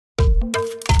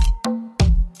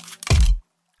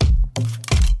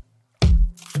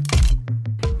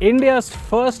India's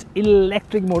first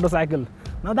electric motorcycle.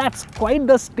 Now that's quite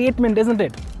the statement, isn't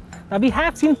it? Now we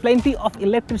have seen plenty of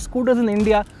electric scooters in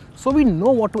India, so we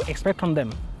know what to expect from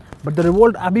them. But the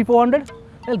Revolt RV400,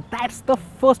 well, that's the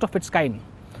first of its kind.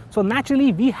 So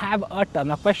naturally, we have a ton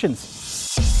of questions.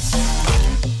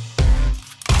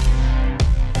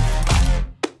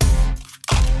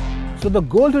 So the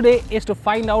goal today is to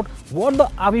find out what the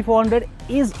RV400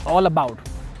 is all about.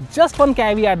 Just one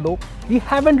caveat though, we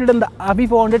haven't ridden the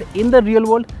RV400 in the real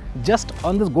world, just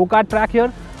on this go-kart track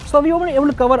here. So we won't be able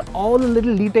to cover all the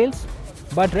little details,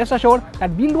 but rest assured that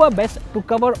we'll do our best to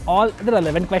cover all the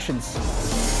relevant questions.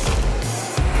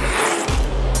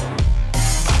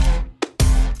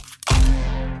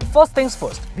 First things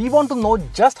first, we want to know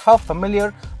just how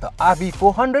familiar the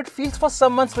RV400 feels for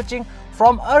someone switching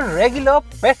from a regular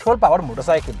petrol-powered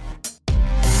motorcycle.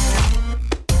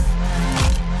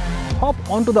 Hop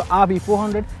onto the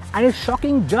RV400 and it's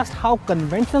shocking just how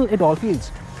conventional it all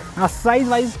feels. Now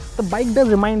size-wise, the bike does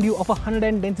remind you of a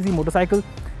 110cc motorcycle,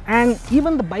 and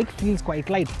even the bike feels quite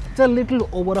light. It's a little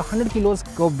over 100 kilos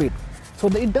curb weight, so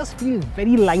it does feel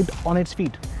very light on its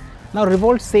feet. Now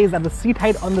Revolt says that the seat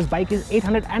height on this bike is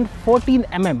 814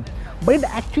 mm, but it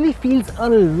actually feels a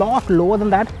lot lower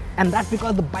than that, and that's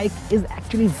because the bike is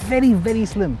actually very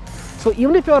slim. So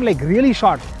even if you're like really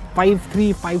short,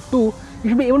 5'3", 5'2", you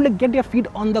should be able to get your feet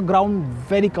on the ground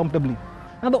very comfortably.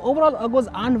 Now the overall ergos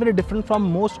aren't very different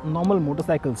from most normal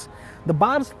motorcycles. The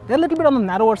bars, they're a little bit on the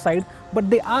narrower side,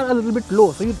 but they are a little bit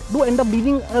low, so you do end up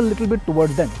leaning a little bit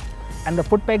towards them. And the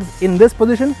foot pegs in this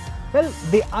position, well,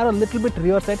 they are a little bit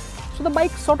rear set, so the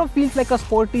bike sort of feels like a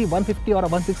sporty 150 or a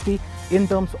 160 in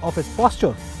terms of its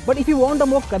posture. But if you want a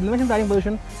more conventional riding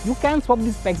position, you can swap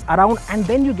these pegs around and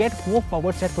then you get more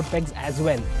forward set foot pegs as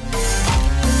well.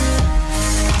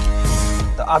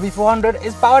 The RV400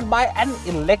 is powered by an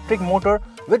electric motor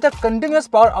with a continuous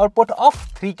power output of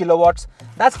 3 kilowatts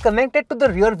that's connected to the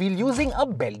rear wheel using a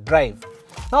belt drive.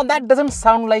 Now that doesn't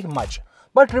sound like much,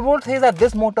 but Revolt says that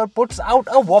this motor puts out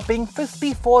a whopping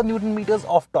 54 Newton meters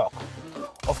of torque.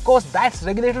 Of course, that's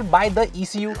regulated by the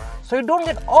ECU, so you don't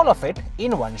get all of it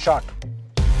in one shot.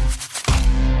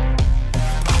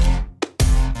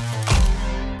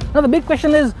 Now the big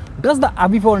question is, does the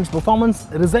RV400's performance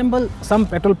resemble some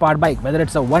petrol-powered bike, whether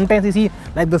it's a 110cc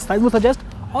like the size would suggest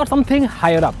or something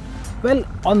higher up? Well,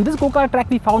 on this go-kart track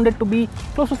we found it to be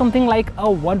close to something like a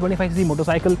 125cc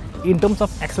motorcycle in terms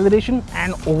of acceleration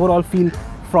and overall feel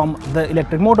from the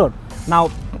electric motor. Now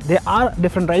there are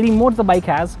different riding modes the bike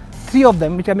has, 3 of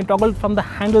them which can be toggled from the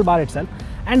handlebar itself,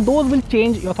 and those will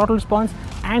change your throttle response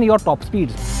and your top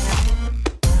speeds.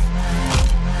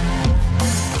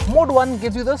 Mode 1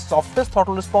 gives you the softest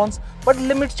throttle response but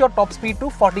limits your top speed to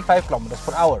 45 km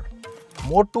per hour.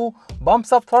 Mode 2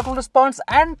 bumps up throttle response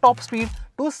and top speed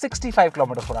to 65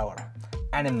 km per hour.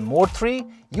 And in Mode 3,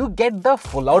 you get the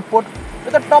full output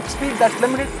with a top speed that's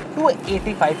limited to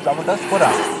 85 km per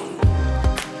hour.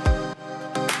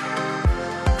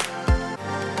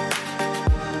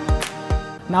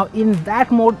 Now in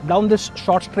that mode, down this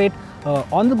short straight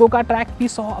on the go-kart track, we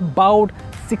saw about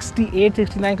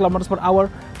 68-69 km per hour,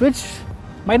 which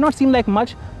might not seem like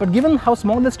much, but given how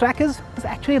small this track is, it's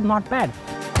actually not bad.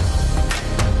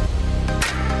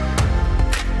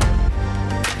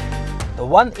 The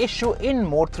one issue in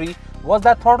Mode 3 was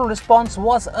that throttle response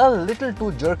was a little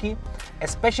too jerky,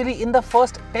 especially in the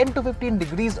first 10 to 15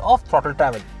 degrees of throttle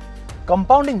travel.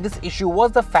 Compounding this issue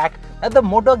was the fact that the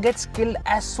motor gets killed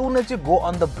as soon as you go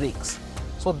on the brakes.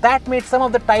 So that made some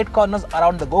of the tight corners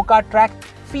around the go-kart track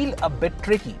feel a bit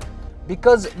tricky,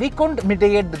 because we couldn't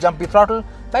mitigate the jumpy throttle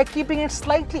by keeping it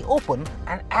slightly open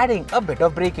and adding a bit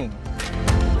of braking.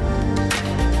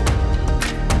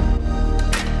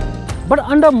 But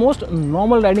under most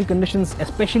normal riding conditions,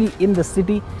 especially in the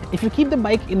city, if you keep the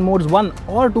bike in modes 1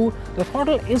 or 2, the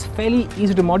throttle is fairly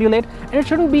easy to modulate and it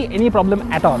shouldn't be any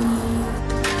problem at all.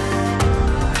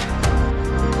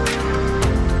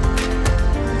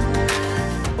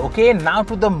 Okay, now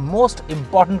to the most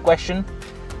important question,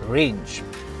 range.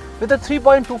 With a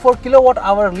 3.24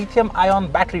 kilowatt-hour lithium-ion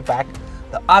battery pack,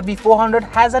 the RV400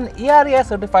 has an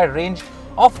ARAI-certified range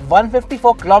of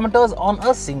 154 kilometers on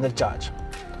a single charge.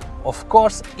 Of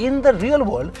course, in the real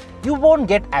world, you won't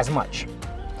get as much.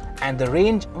 And the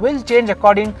range will change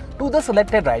according to the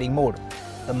selected riding mode,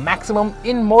 the maximum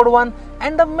in Mode 1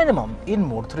 and the minimum in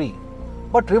Mode 3.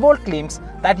 But Revolt claims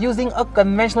that using a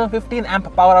conventional 15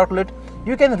 amp power outlet,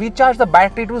 you can recharge the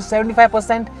battery to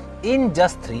 75% in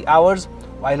just 3 hours,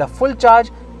 while a full charge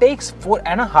takes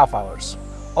 4.5 hours.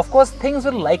 Of course, things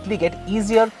will likely get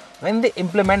easier when they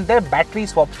implement their battery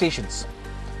swap stations.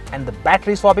 And the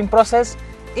battery swapping process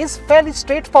is fairly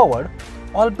straightforward,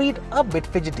 albeit a bit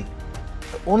fidgety.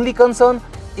 The only concern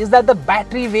is that the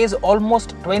battery weighs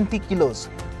almost 20 kilos,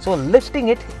 so lifting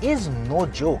it is no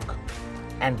joke.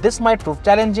 And this might prove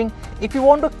challenging if you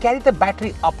want to carry the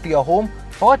battery up to your home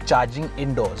for charging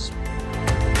indoors.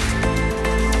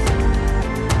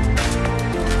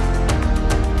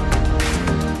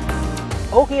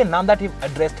 Okay, now that we've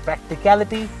addressed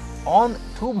practicality, on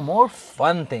to more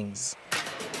fun things.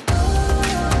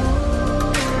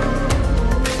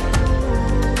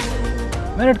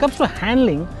 When it comes to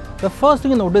handling, the first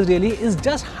thing you notice really is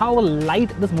just how light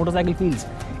this motorcycle feels.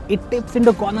 It tips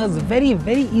into corners very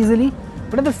easily,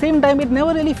 but at the same time it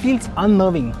never really feels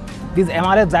unnerving. These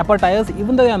MRF Zapper tires,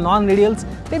 even though they are non-radials,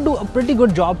 they do a pretty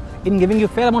good job in giving you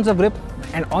fair amounts of grip,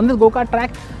 and on this go-kart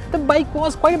track, the bike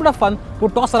was quite a bit of fun to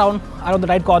toss around the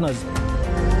tight corners.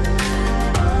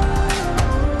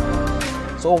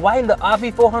 So while the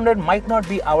RV400 might not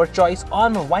be our choice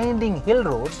on winding hill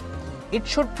roads, it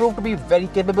should prove to be very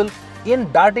capable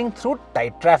in darting through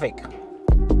tight traffic.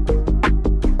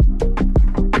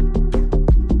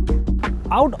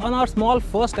 Out on our small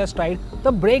first test ride,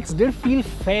 the brakes did feel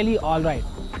fairly alright.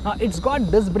 Now it's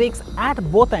got disc brakes at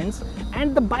both ends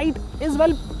and the bite is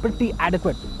well pretty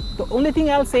adequate. The only thing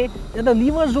I'll say is that the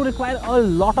levers do require a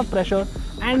lot of pressure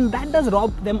and that does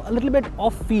rob them a little bit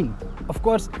of feel. Of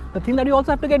course, the thing that you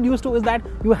also have to get used to is that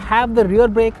you have the rear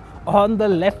brake on the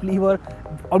left lever,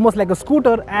 almost like a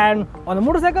scooter, and on a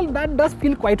motorcycle that does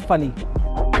feel quite funny.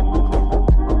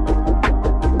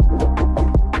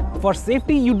 For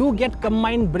safety, you do get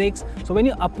combined brakes, so when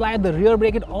you apply the rear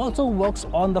brake, it also works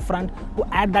on the front to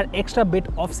add that extra bit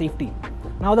of safety.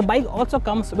 Now the bike also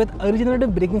comes with a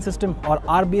regenerative braking system, or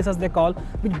RBS as they call,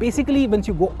 which basically once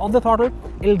you go off the throttle,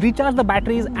 it will recharge the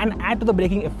batteries and add to the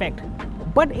braking effect.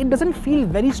 But it doesn't feel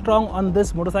very strong on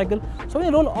this motorcycle, so when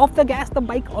you roll off the gas, the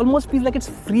bike almost feels like it's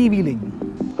freewheeling.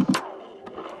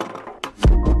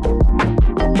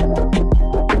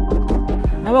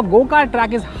 Now a go-kart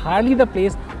track is hardly the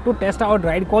place to test out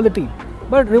ride quality,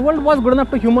 but Revolt was good enough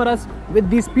to humor us with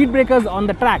these speed breakers on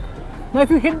the track. Now if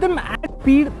you hit them at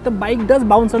speed, the bike does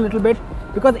bounce a little bit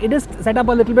because it is set up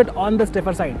a little bit on the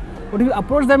stiffer side. But if you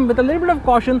approach them with a little bit of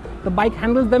caution, the bike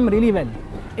handles them really well.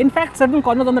 In fact, certain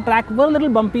corners on the track were a little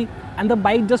bumpy and the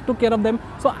bike just took care of them.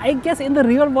 So I guess in the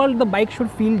real world, the bike should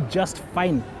feel just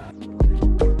fine.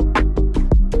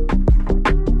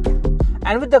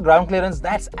 And with the ground clearance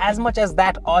that's as much as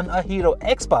that on a Hero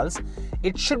X-Pulse,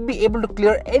 it should be able to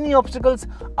clear any obstacles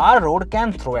our road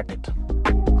can throw at it.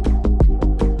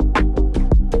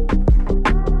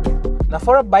 Now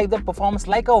for a bike that performs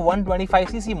like a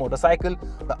 125cc motorcycle,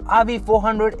 the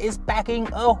RV400 is packing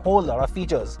a whole lot of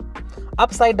features.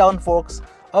 Upside down forks,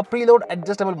 a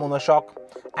preload-adjustable monoshock,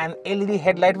 an LED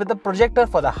headlight with a projector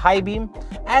for the high beam,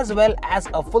 as well as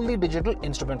a fully digital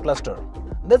instrument cluster.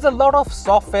 There's a lot of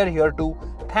software here too,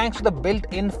 thanks to the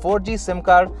built-in 4G SIM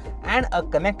card and a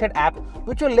connected app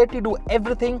which will let you do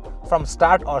everything from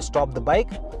start or stop the bike,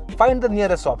 find the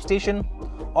nearest swap station,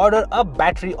 order a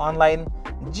battery online,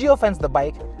 geo-fence the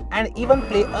bike, and even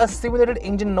play a simulated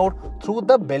engine note through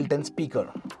the built-in speaker.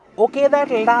 Okay, that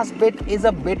last bit is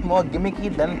a bit more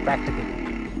gimmicky than practical,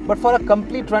 but for a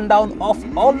complete rundown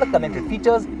of all the connected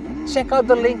features, check out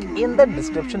the link in the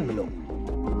description below.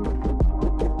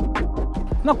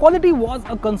 Now quality was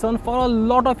a concern for a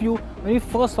lot of you when you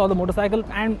first saw the motorcycle,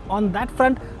 and on that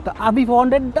front, the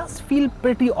RV400 does feel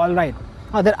pretty alright.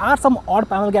 Now there are some odd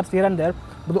panel gaps here and there,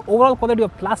 but the overall quality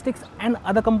of plastics and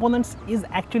other components is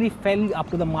actually fairly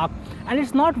up to the mark, and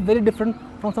it's not very different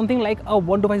from something like a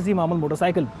 125cc normal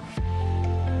motorcycle.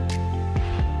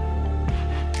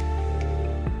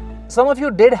 Some of you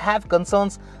did have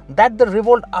concerns that the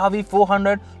Revolt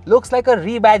RV400 looks like a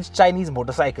rebadged Chinese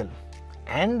motorcycle,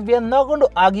 and we are not going to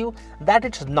argue that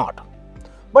it's not.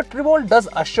 But Revolt does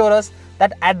assure us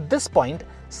that at this point,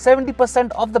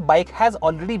 70% of the bike has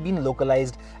already been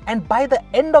localized, and by the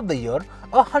end of the year,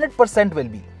 100% will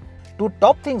be. To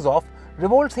top things off,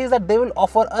 Revolt says that they will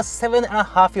offer a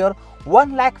 7.5-year,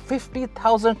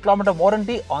 1,50,000 km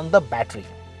warranty on the battery.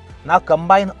 Now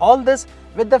combine all this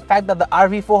with the fact that the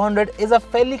RV400 is a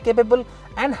fairly capable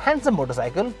and handsome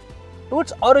motorcycle, do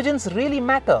its origins really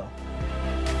matter?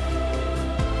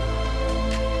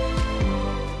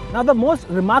 Now the most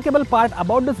remarkable part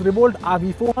about this Revolt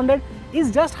RV400 is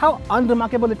just how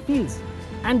unremarkable it feels.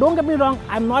 And don't get me wrong,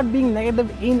 I'm not being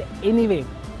negative in any way.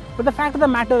 But the fact of the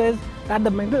matter is that the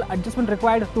mental adjustment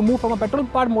required to move from a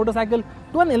petrol-powered motorcycle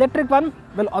to an electric one,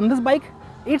 well, on this bike,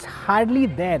 it's hardly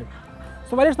there.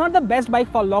 So while it's not the best bike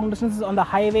for long distances on the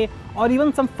highway or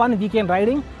even some fun weekend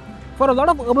riding, for a lot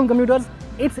of urban commuters,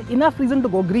 it's enough reason to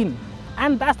go green.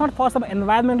 And that's not for some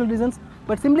environmental reasons,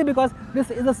 but simply because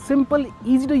this is a simple,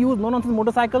 easy to use, no-nonsense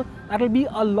motorcycle that will be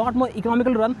a lot more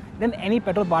economical to run than any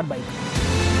petrol-powered bike.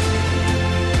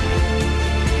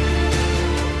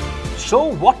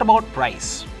 So what about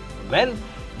price? Well,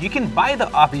 you can buy the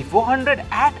RV400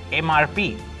 at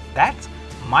MRP. That's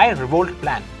my Revolt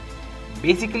plan.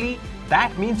 Basically,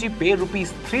 that means you pay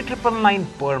rupees 3,999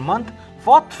 per month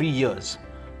for 3 years.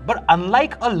 But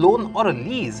unlike a loan or a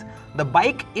lease, the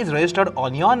bike is registered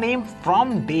on your name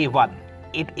from day one.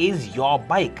 It is your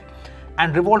bike.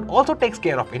 And Revolt also takes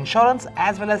care of insurance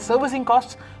as well as servicing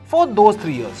costs for those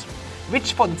 3 years,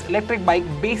 which for this electric bike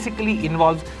basically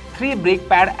involves 3 brake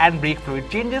pad and brake fluid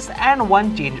changes and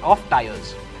 1 change of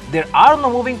tires. There are no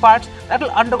moving parts that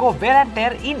will undergo wear and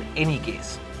tear in any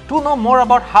case. To know more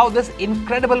about how this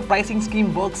incredible pricing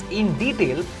scheme works in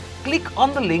detail, click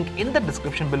on the link in the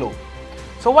description below.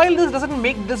 So while this doesn't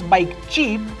make this bike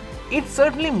cheap, it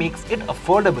certainly makes it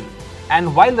affordable.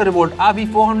 And while the Revolt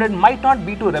RV400 might not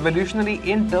be too revolutionary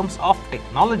in terms of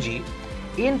technology,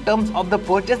 in terms of the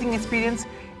purchasing experience,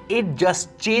 it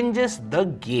just changes the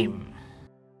game.